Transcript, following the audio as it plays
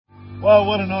Well,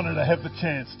 what an honour to have the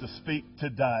chance to speak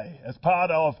today as part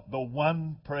of the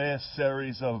One Prayer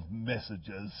series of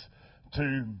messages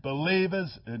to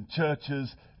believers in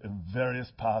churches in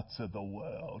various parts of the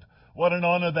world. What an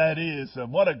honour that is,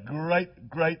 and what a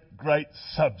great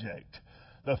subject.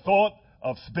 The thought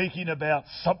of speaking about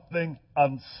something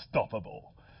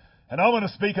unstoppable. And I want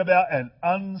to speak about an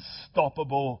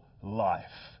unstoppable life.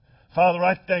 Father,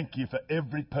 I thank you for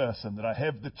every person that I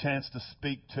have the chance to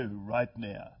speak to right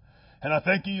now. And I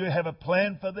thank you have a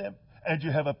plan for them and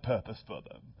you have a purpose for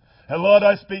them. And Lord,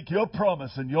 I speak your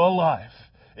promise and your life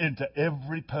into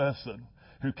every person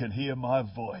who can hear my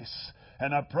voice.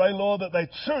 And I pray, Lord, that they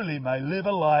truly may live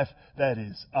a life that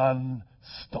is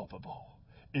unstoppable.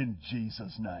 In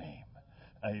Jesus' name,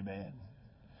 amen.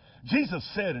 Jesus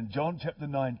said in John chapter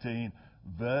 19,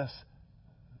 verse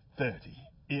 30,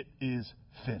 it is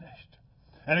finished.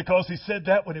 And of course, he said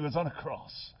that when he was on a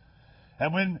cross.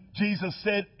 And when Jesus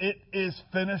said, it is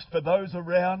finished, for those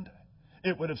around,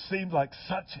 it would have seemed like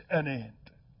such an end.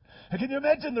 And can you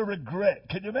imagine the regret?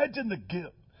 Can you imagine the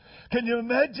guilt? Can you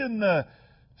imagine the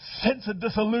sense of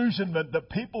disillusionment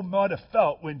that people might have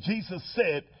felt when Jesus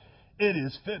said, it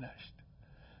is finished?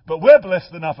 But we're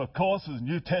blessed enough, of course, as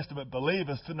New Testament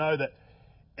believers, to know that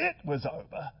it was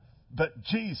over, but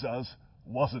Jesus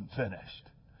wasn't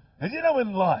finished. And you know,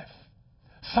 in life,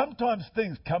 sometimes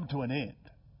things come to an end.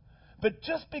 But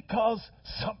just because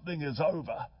something is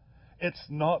over, it's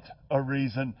not a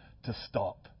reason to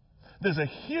stop. There's a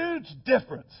huge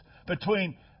difference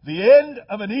between the end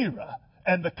of an era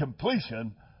and the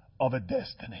completion of a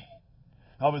destiny.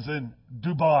 I was in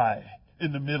Dubai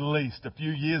in the Middle East a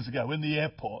few years ago in the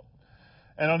airport.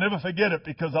 And I'll never forget it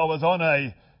because I was on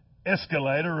a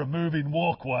escalator, a moving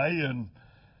walkway, and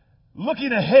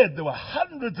looking ahead, there were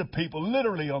hundreds of people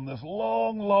literally on this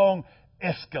long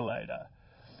escalator.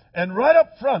 And right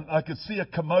up front, I could see a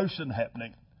commotion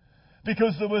happening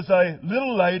because there was a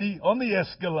little lady on the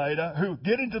escalator who,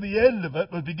 getting to the end of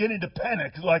it, was beginning to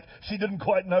panic, like she didn't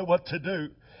quite know what to do.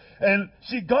 And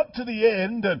she got to the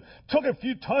end and took a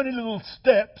few tiny little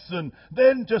steps and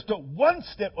then just took one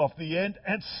step off the end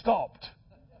and stopped.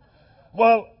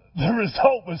 Well, the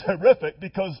result was horrific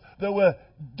because there were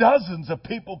dozens of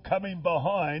people coming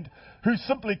behind who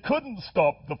simply couldn't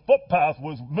stop. The footpath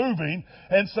was moving,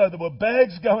 and so there were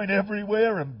bags going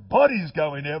everywhere and bodies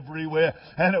going everywhere,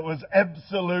 and it was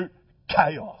absolute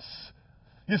chaos.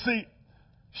 You see,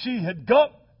 she had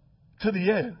got to the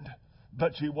end,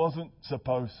 but she wasn't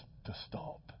supposed to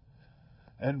stop.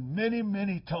 And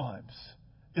many times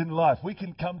in life, we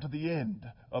can come to the end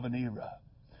of an era,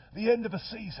 the end of a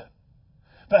season.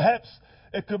 Perhaps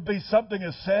it could be something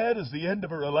as sad as the end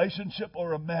of a relationship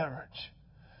or a marriage.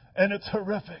 And it's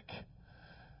horrific.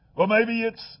 Or maybe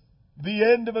it's the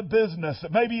end of a business.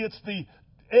 Maybe it's the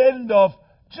end of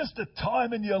just a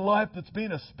time in your life that's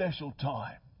been a special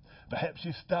time. Perhaps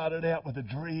you started out with a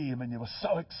dream and you were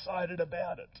so excited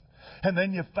about it. And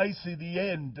then you're facing the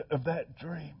end of that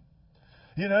dream.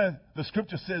 You know, the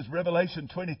scripture says, Revelation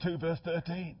 22 verse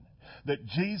 13, that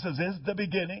Jesus is the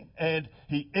beginning and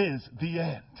He is the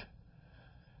end.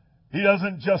 He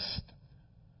doesn't just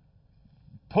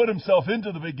put Himself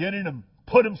into the beginning and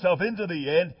put Himself into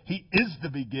the end. He is the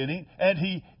beginning and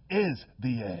He is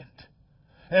the end.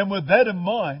 And with that in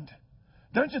mind,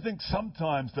 don't you think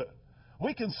sometimes that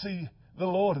we can see the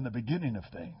Lord in the beginning of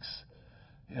things?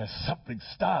 You know, something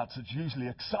starts, it's usually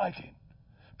exciting.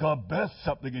 God births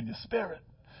something in your spirit.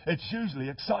 It's usually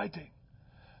exciting.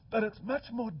 But it's much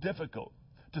more difficult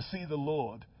to see the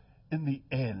Lord in the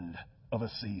end of a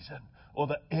season or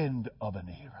the end of an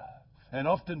era. And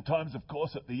oftentimes, of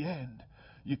course, at the end,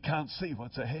 you can't see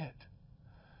what's ahead.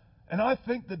 And I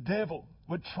think the devil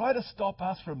would try to stop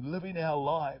us from living our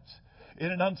lives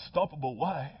in an unstoppable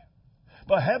way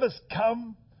by have us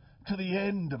come to the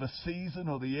end of a season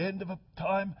or the end of a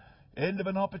time, end of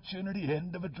an opportunity,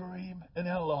 end of a dream in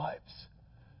our lives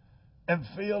and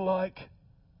feel like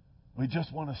we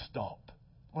just want to stop.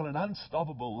 Well, an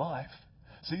unstoppable life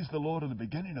sees the Lord in the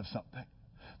beginning of something,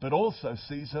 but also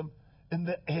sees Him in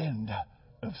the end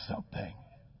of something.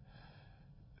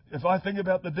 If I think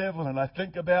about the devil and I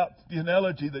think about the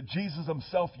analogy that Jesus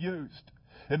Himself used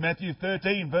in Matthew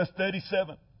 13, verse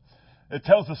 37, it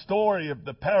tells the story of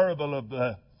the parable of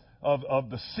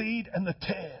the seed and the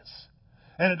tares.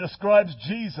 And it describes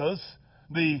Jesus,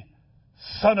 the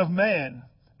Son of Man,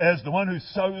 as the one who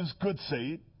sows good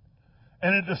seed.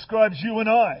 And it describes you and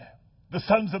I, the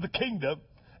sons of the kingdom,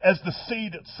 as the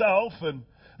seed itself. And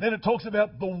then it talks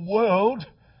about the world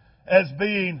as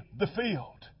being the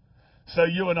field. So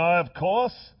you and I, of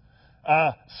course,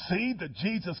 see that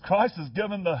Jesus Christ has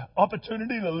given the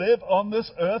opportunity to live on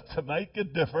this earth to make a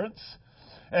difference.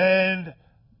 And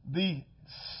the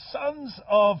sons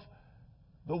of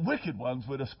the wicked ones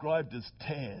were described as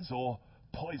tares or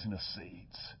poisonous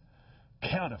seeds,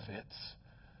 counterfeits.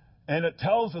 And it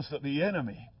tells us that the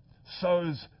enemy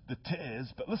sows the tares,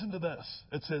 but listen to this.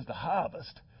 It says the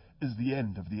harvest is the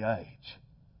end of the age.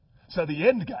 So the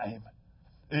end game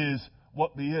is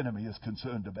what the enemy is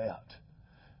concerned about.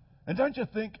 And don't you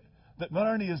think that not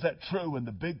only is that true in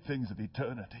the big things of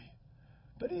eternity,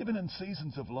 but even in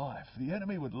seasons of life, the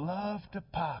enemy would love to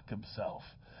park himself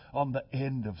on the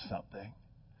end of something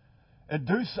and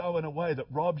do so in a way that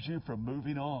robs you from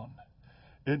moving on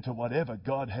into whatever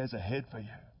God has ahead for you.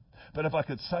 But if I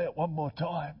could say it one more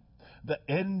time, the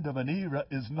end of an era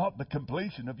is not the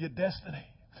completion of your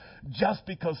destiny. Just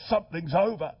because something's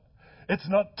over, it's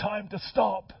not time to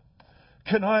stop.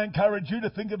 Can I encourage you to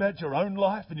think about your own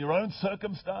life and your own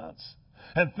circumstance?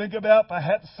 And think about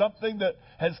perhaps something that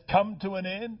has come to an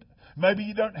end? Maybe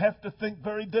you don't have to think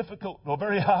very difficult, or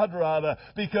very hard rather,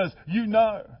 because you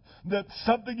know that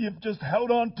something you've just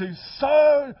held on to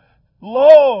so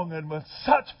long and with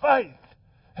such faith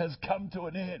has come to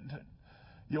an end.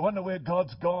 You wonder where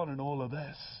God's gone in all of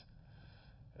this.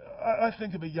 I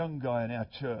think of a young guy in our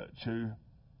church who,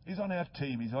 he's on our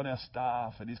team, he's on our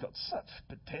staff, and he's got such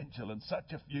potential and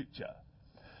such a future.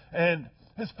 And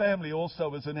his family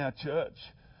also is in our church.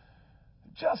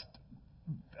 Just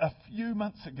a few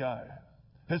months ago,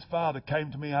 his father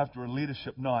came to me after a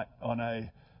leadership night on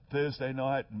a Thursday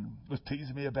night and was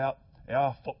teasing me about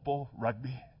our football,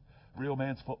 rugby, real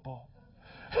man's football.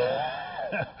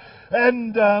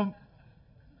 And it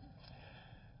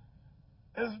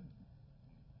was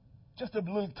just a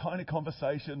little tiny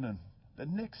conversation, and the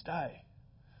next day,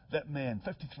 that man,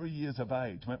 53 years of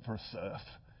age, went for a surf,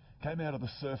 came out of the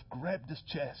surf, grabbed his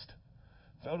chest,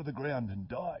 fell to the ground and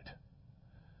died.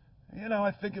 You know,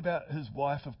 I think about his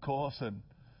wife, of course, and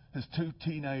his 2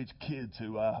 teenage kids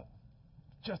who are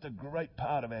just a great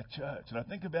part of our church. And I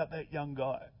think about that young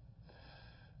guy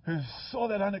who saw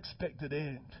that unexpected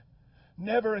end,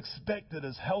 never expected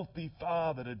his healthy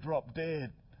father to drop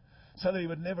dead so that he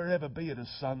would never ever be at his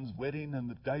son's wedding in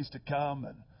the days to come.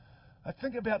 And I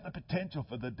think about the potential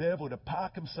for the devil to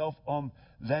park himself on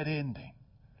that ending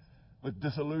with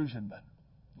disillusionment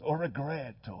or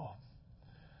regret or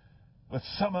with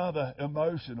some other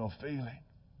emotion or feeling,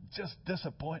 just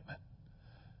disappointment.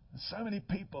 And so many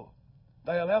people,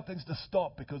 they allow things to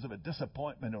stop because of a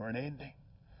disappointment or an ending.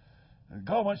 And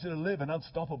God wants you to live an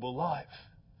unstoppable life.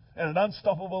 And an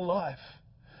unstoppable life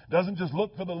doesn't just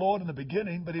look for the Lord in the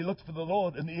beginning, but He looks for the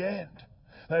Lord in the end.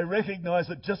 They recognize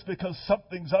that just because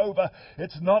something's over,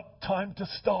 it's not time to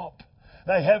stop.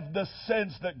 They have this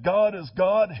sense that God is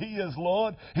God, He is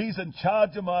Lord, He's in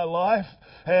charge of my life,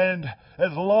 and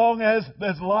as long as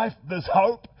there's life, there's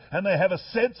hope, and they have a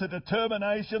sense of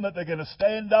determination that they're going to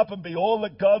stand up and be all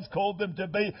that God's called them to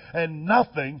be, and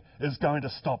nothing is going to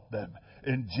stop them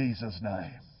in Jesus'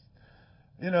 name.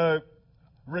 You know,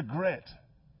 regret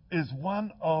is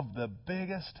one of the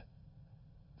biggest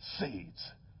seeds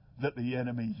that the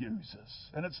enemy uses.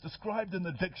 And it's described in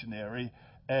the dictionary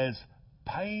as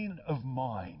pain of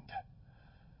mind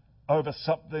over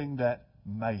something that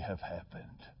may have happened.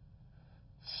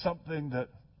 Something that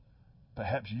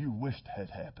perhaps you wished had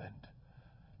happened.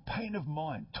 Pain of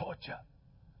mind, torture.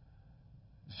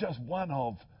 It's just one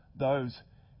of those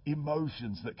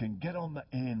emotions that can get on the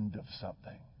end of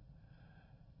something.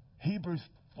 Hebrews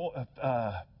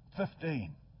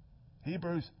 15,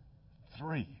 Hebrews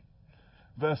 3,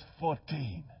 verse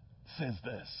 14 says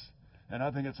this, and I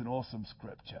think it's an awesome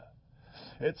scripture.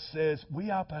 It says,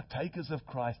 we are partakers of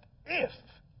Christ if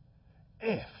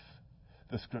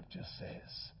the scripture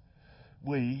says,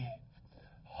 we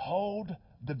hold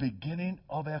the beginning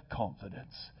of our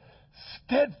confidence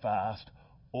steadfast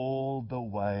all the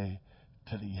way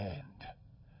to the end.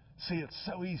 See, it's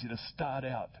so easy to start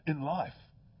out in life,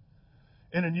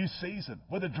 in a new season,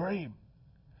 with a dream,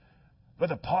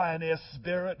 with a pioneer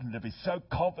spirit, and to be so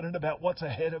confident about what's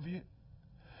ahead of you.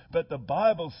 But the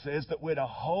Bible says that we're to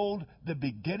hold the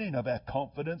beginning of our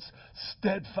confidence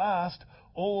steadfast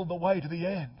all the way to the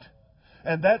end.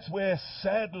 And that's where,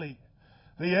 sadly,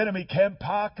 the enemy can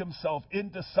park himself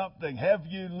into something, have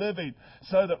you living,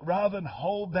 so that rather than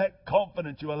hold that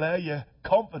confidence, you allow your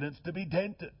confidence to be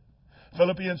dented.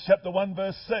 Philippians chapter 1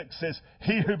 verse 6 says,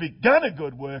 he who begun a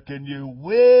good work in you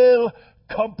will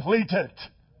complete it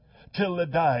till the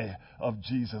day of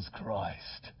Jesus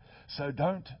Christ. So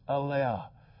don't allow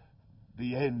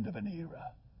the end of an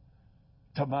era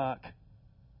to mark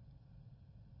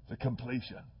the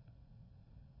completion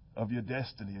of your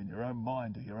destiny in your own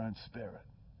mind or your own spirit.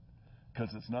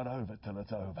 Because it's not over till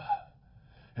it's over.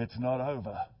 It's not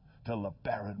over till the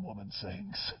barren woman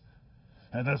sings.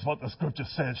 And that's what the scripture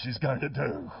says she's going to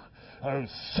do. Oh,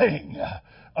 sing,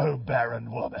 oh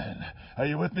barren woman. Are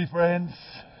you with me, friends?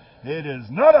 It is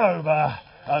not over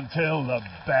until the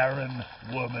barren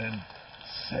woman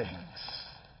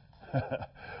sings.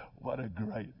 What a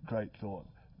great thought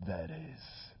that is.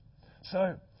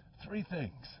 So, 3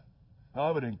 things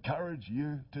I would encourage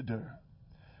you to do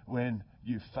when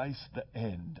you face the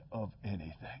end of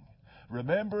anything.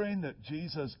 Remembering that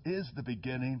Jesus is the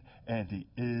beginning and He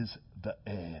is the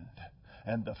end.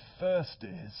 And the first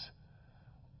is,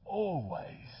 always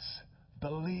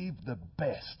believe the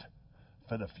best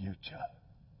for the future.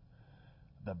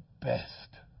 The best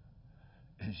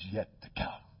is yet to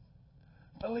come.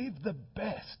 Believe the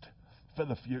best for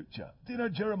the future. Do you know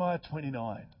Jeremiah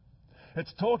 29?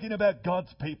 It's talking about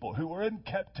God's people who were in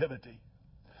captivity.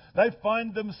 They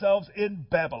find themselves in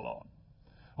Babylon.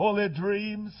 All their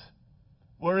dreams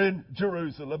were in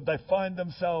Jerusalem. They find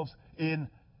themselves in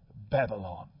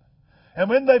Babylon. And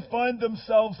when they find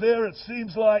themselves there, it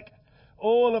seems like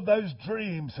all of those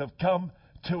dreams have come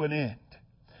to an end.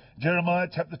 Jeremiah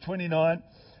chapter 29,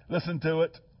 listen to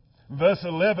it. Verse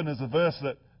 11 is a verse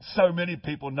that so many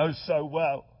people know so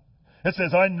well. It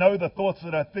says, I know the thoughts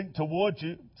that I think towards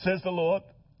you, says the Lord,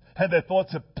 and they're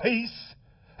thoughts of peace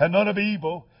and not of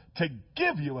evil, to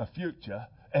give you a future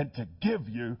and to give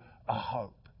you a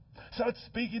hope. So it's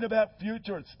speaking about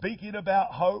future, it's speaking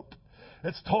about hope.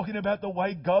 It's talking about the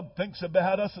way God thinks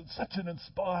about us. It's such an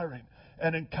inspiring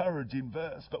and encouraging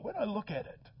verse. But when I look at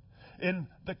it in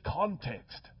the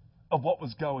context of what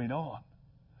was going on,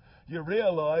 you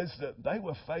realize that they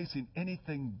were facing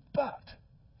anything but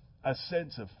a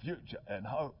sense of future and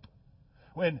hope.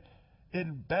 When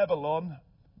in Babylon,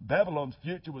 Babylon's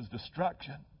future was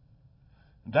destruction.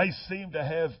 They seemed to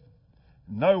have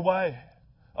no way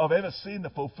of ever seeing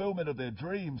the fulfillment of their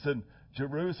dreams in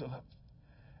Jerusalem.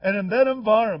 And in that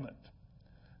environment,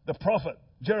 the prophet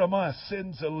Jeremiah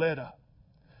sends a letter.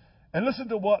 And listen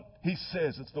to what he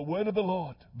says. It's the word of the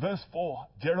Lord. Verse 4,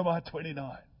 Jeremiah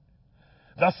 29.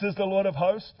 Thus says the Lord of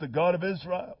hosts, the God of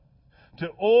Israel, to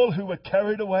all who were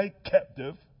carried away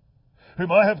captive,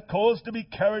 whom I have caused to be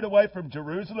carried away from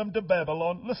Jerusalem to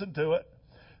Babylon, listen to it,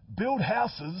 build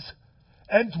houses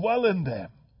and dwell in them.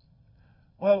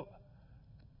 Well,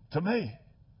 to me,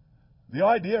 the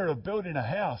idea of building a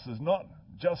house is not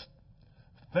just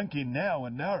thinking now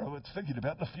and narrow, it's thinking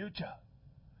about the future.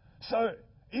 So,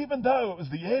 even though it was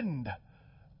the end,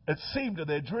 it seemed to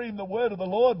their dream, the word of the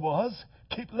Lord was,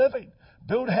 keep living,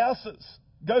 build houses,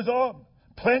 goes on,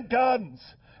 plant gardens,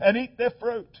 and eat their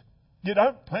fruit. You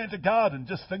don't plant a garden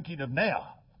just thinking of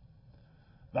now.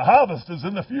 The harvest is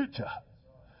in the future.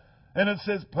 And it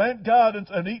says plant gardens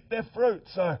and eat their fruit.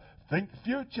 So think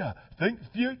future, think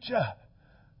future.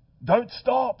 Don't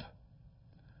stop.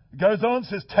 It goes on,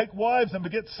 says, take wives and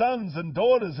beget sons and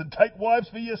daughters, and take wives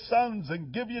for your sons,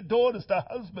 and give your daughters to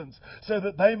husbands, so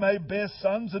that they may bear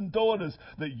sons and daughters,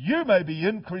 that you may be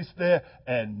increased there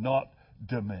and not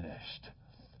diminished.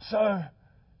 So,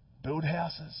 build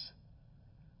houses,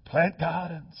 plant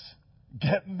gardens,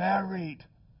 get married,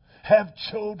 have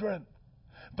children,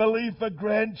 believe for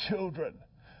grandchildren.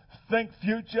 Think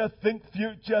future, think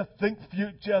future, think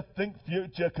future, think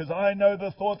future, because I know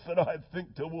the thoughts that I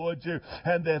think towards you,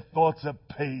 and they're thoughts of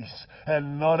peace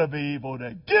and not of evil,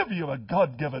 to give you a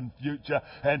God-given future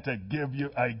and to give you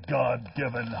a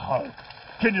God-given hope.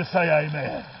 Can you say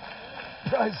amen?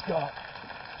 Praise God.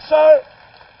 So,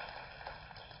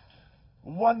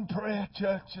 one prayer,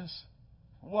 churches.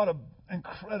 What an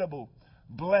incredible,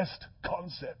 blessed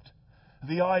concept.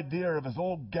 The idea of us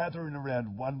all gathering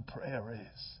around one prayer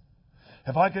is.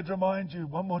 If I could remind you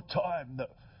one more time that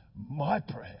my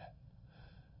prayer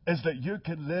is that you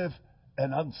can live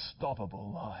an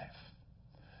unstoppable life.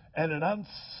 And an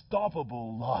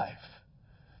unstoppable life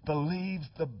believes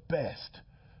the best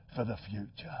for the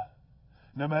future.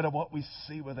 No matter what we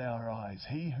see with our eyes,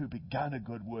 He who began a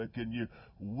good work in you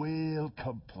will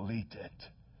complete it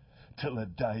till the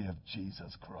day of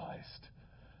Jesus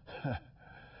Christ.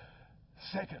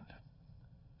 Second,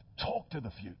 talk to the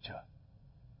future.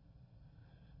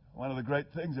 One of the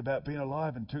great things about being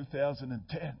alive in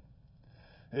 2010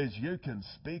 is you can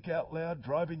speak out loud,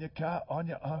 driving your car on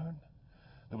your own.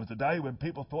 There was a day when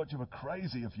people thought you were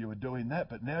crazy if you were doing that,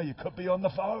 but now you could be on the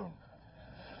phone.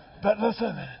 But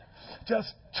listen,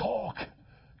 just talk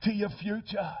to your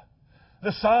future.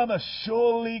 The psalmist,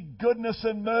 surely goodness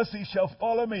and mercy shall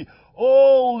follow me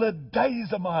all the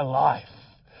days of my life.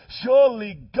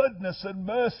 Surely goodness and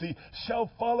mercy shall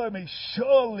follow me.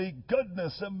 Surely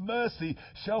goodness and mercy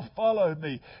shall follow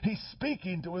me. He's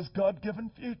speaking to his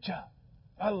God-given future.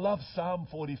 I love Psalm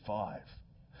 45.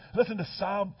 Listen to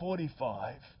Psalm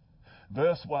 45,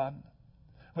 verse 1,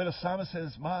 where the psalmist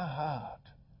says, my heart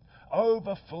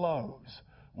overflows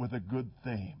with a good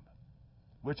theme,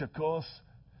 which of course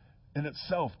in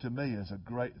itself to me is a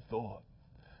great thought,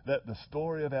 that the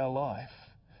story of our life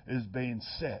is being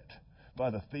set by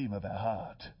the theme of our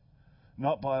heart,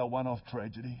 not by a one-off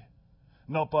tragedy,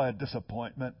 not by a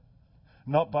disappointment,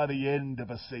 not by the end of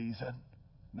a season.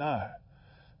 No,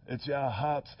 it's our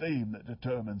heart's theme that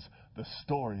determines the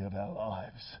story of our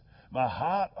lives. My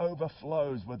heart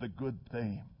overflows with a good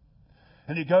theme.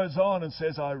 And he goes on and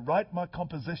says, I write my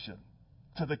composition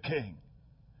to the King.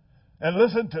 And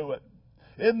listen to it.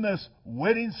 In this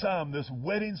wedding psalm, this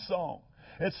wedding song,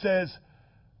 it says,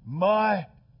 my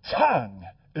tongue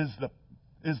is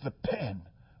the pen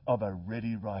of a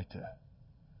ready writer.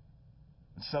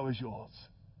 And so is yours.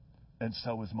 And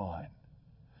so is mine.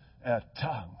 Our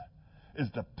tongue is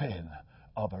the pen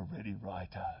of a ready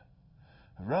writer.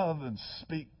 Rather than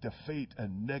speak defeat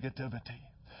and negativity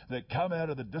that come out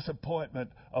of the disappointment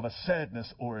of a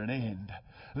sadness or an end,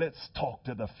 let's talk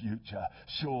to the future.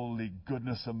 Surely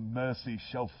goodness and mercy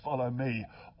shall follow me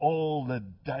all the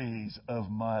days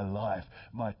of my life.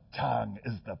 My tongue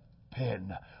is the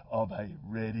pen of a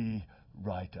ready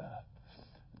writer.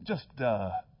 Just,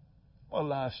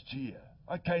 last year,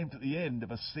 I came to the end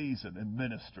of a season in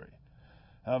ministry.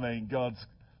 I mean, God's,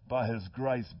 by His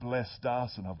grace, blessed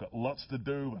us, and I've got lots to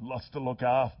do and lots to look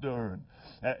after. And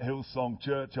at Hillsong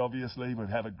Church, obviously, we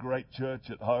have a great church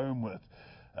at home with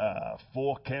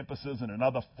 4 campuses and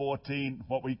another 14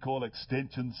 what we call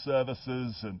extension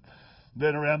services. And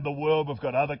then around the world, we've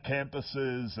got other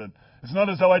campuses. And it's not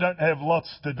as though I don't have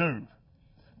lots to do.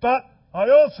 But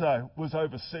I also was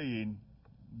overseeing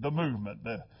the movement,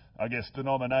 the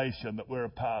denomination that we're a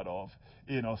part of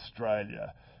in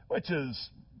Australia, which is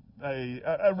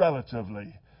a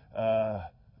relatively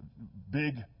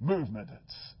big movement.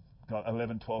 It's got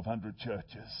 1,100-1,200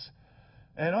 churches.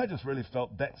 And I just really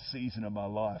felt that season of my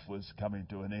life was coming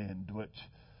to an end, which,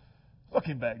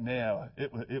 looking back now,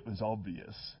 it was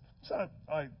obvious. So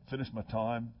I finished my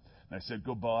time. They said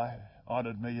goodbye,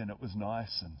 honoured me, and it was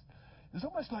nice. And it was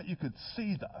almost like you could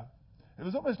see, though. It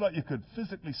was almost like you could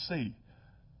physically see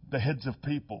the heads of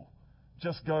people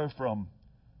just go from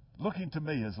looking to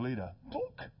me as leader,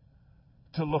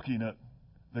 to looking at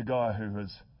the guy who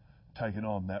has taken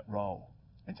on that role.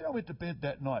 And I went to bed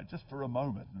that night just for a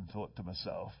moment and thought to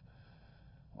myself,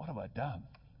 what have I done?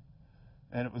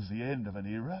 And it was the end of an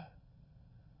era.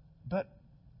 But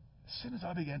as soon as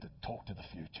I began to talk to the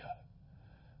future,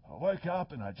 I woke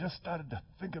up and I just started to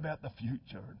think about the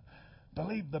future and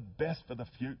believe the best for the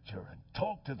future and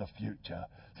talk to the future.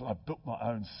 So I built my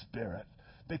own spirit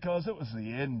because it was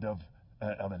the end of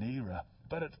an era.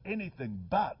 But it's anything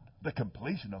but the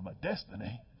completion of my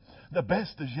destiny. The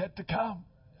best is yet to come.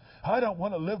 I don't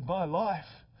want to live my life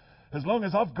as long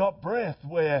as I've got breath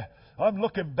where I'm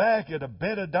looking back at a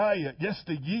better day, at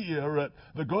yesteryear, at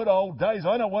the good old days.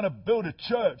 I don't want to build a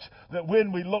church that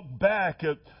when we look back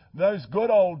at those good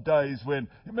old days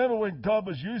remember when God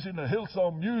was using the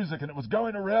Hillsong music and it was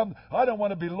going around? I don't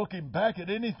want to be looking back at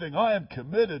anything. I am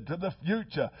committed to the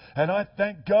future. And I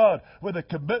thank God with a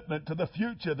commitment to the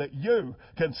future that you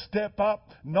can step up,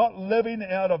 not living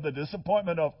out of the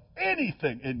disappointment of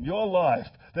anything in your life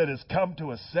that has come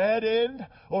to a sad end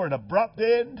or an abrupt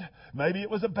end. Maybe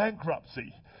it was a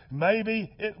bankruptcy.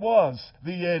 Maybe it was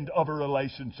the end of a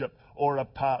relationship or a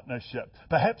partnership.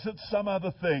 Perhaps it's some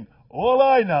other thing. All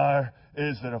I know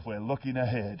is that if we're looking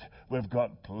ahead, we've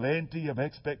got plenty of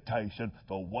expectation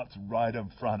for what's right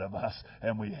in front of us.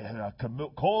 And we are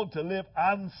called to live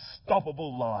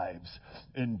unstoppable lives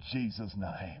in Jesus'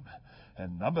 name.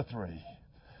 And number three,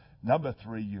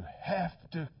 you have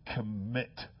to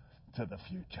commit to the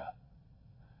future.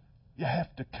 You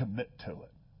have to commit to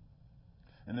it.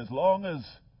 And as long as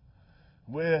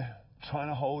we're trying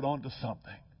to hold on to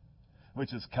something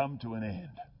which has come to an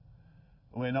end,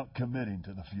 we're not committing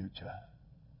to the future.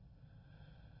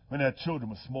 When our children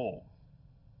were small,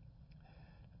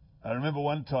 I remember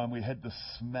one time we had this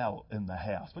smell in the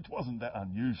house, which wasn't that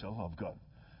unusual. I've got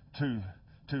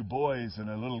two boys and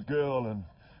a little girl, and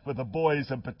with the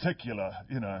boys in particular,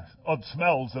 odd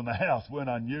smells in the house weren't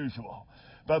unusual.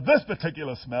 But this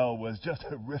particular smell was just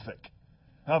horrific.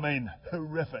 I mean,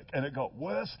 horrific. And it got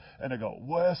worse, and it got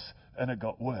worse, and it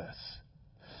got worse.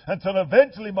 Until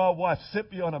eventually my wife set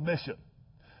me on a mission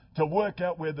to work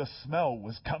out where the smell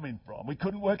was coming from. We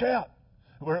couldn't work out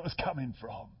where it was coming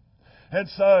from. And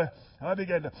so I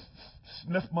began to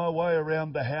sniff my way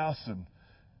around the house, and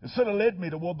it sort of led me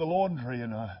toward the laundry,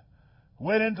 and I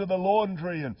went into the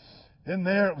laundry, and in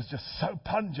there it was just so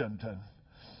pungent, and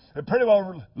it pretty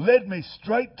well led me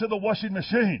straight to the washing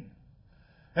machine.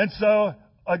 And so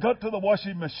I got to the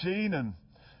washing machine and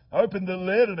opened the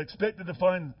lid and expected to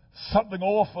find something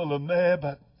awful in there,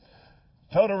 but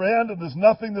felt around and there's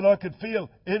nothing that I could feel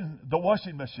in the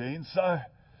washing machine. So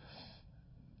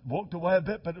walked away a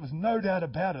bit, but it was no doubt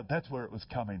about it, that's where it was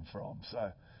coming from.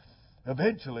 So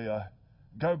eventually I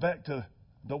go back to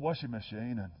the washing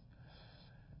machine and,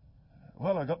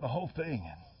 well, I got the whole thing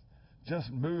and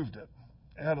just moved it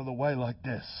out of the way like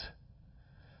this.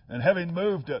 And having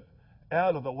moved it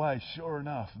out of the way, sure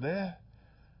enough, there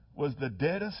was the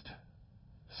deadest,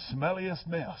 smelliest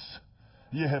mouse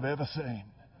you have ever seen.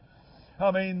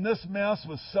 I mean, this mouse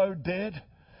was so dead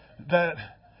that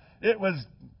it was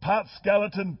part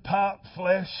skeleton, part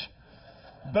flesh,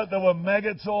 but there were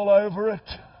maggots all over it.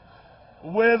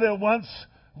 Where there once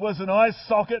was an eye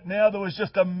socket, now there was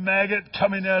just a maggot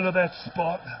coming out of that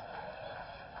spot.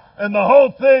 And the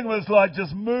whole thing was like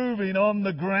just moving on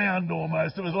the ground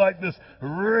almost. It was like this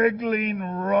wriggling,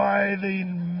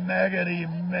 writhing, maggoty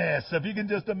mess. If you can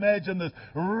just imagine this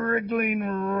wriggling,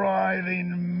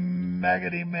 writhing,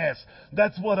 maggoty mess.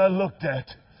 That's what I looked at.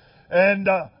 And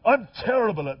I'm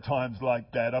terrible at times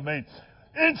like that. I mean,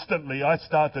 instantly I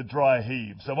start to dry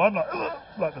heave. So I'm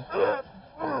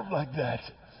like that.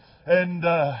 And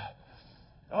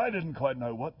I didn't quite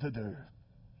know what to do.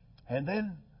 And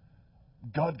then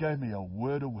God gave me a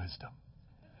word of wisdom.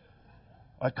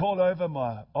 I called over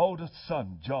my oldest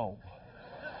son, Joel.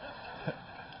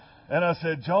 And I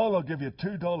said, Joel, I'll give you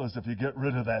 $2 if you get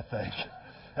rid of that thing.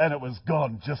 And it was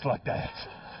gone just like that.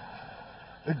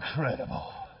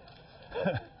 Incredible.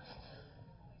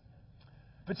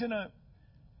 But you know,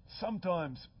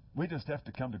 sometimes we just have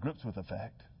to come to grips with the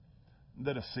fact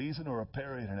that a season or a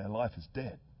period in our life is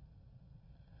dead.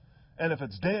 And if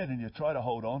it's dead and you try to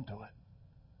hold on to it,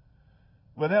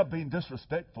 without being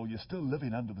disrespectful, you're still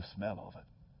living under the smell of it.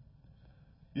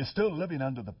 You're still living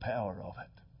under the power of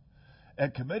it.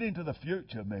 And committing to the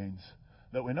future means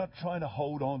that we're not trying to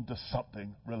hold on to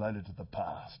something related to the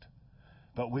past,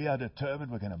 but we are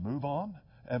determined we're going to move on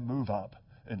and move up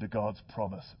into God's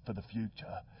promise for the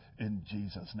future in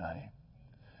Jesus' name.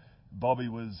 Bobby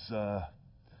was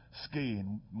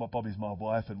skiing. Bobby's my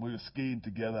wife, and we were skiing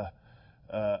together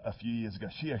a few years ago.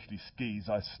 She actually skis.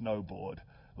 I snowboard,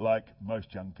 like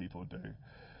most young people do.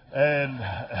 And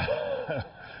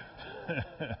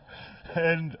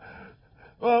and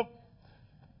well,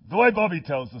 the way Bobby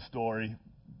tells the story,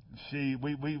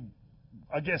 we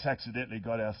I guess accidentally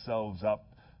got ourselves up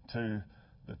to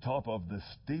the top of the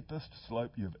steepest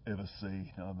slope you've ever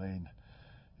seen. I mean,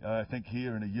 I think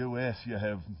here in the US you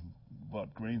have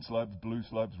green slopes, blue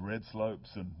slopes, red slopes,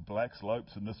 and black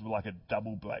slopes, and this was like a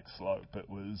double black slope. It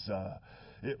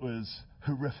was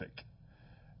horrific.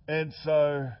 And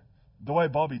so the way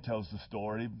Bobby tells the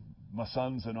story, my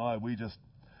sons and I, we just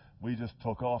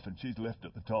took off, and she's left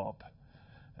at the top.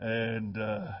 And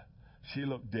she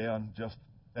looked down just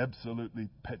absolutely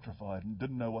petrified and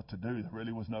didn't know what to do. There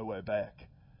really was no way back.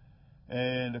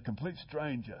 And a complete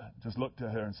stranger just looked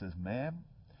at her and says, "Ma'am,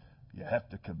 you have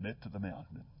to commit to the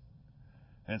mountain."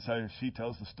 And so she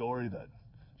tells the story that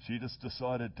she just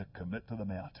decided to commit to the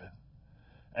mountain.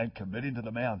 And committing to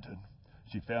the mountain,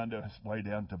 she found her way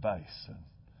down to base, and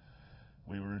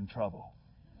we were in trouble.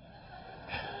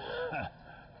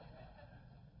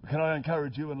 Can I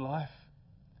encourage you in life?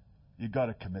 You've got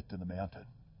to commit to the mountain.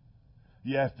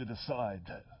 You have to decide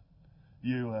that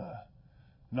you are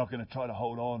not going to try to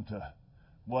hold on to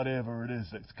whatever it is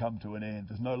that's come to an end.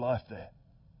 There's no life there.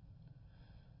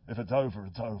 If it's over,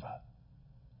 it's over.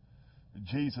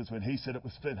 Jesus, when he said it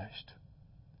was finished,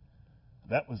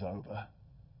 that was over,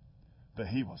 but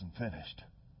he wasn't finished.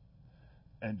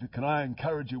 And can I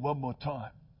encourage you one more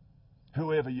time?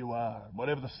 Whoever you are,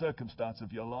 whatever the circumstance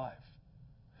of your life,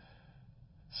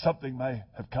 something may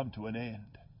have come to an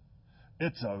end.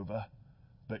 It's over,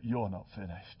 but you're not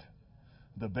finished.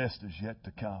 The best is yet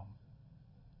to come.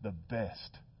 The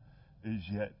best is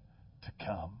yet to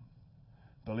come.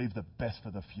 Believe the best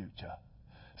for the future.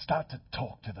 Start to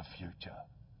talk to the future.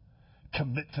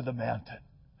 Commit to the mountain.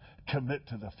 Commit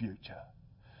to the future.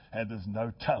 And there's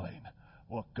no telling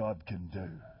what God can do.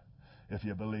 If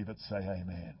you believe it, say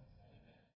amen.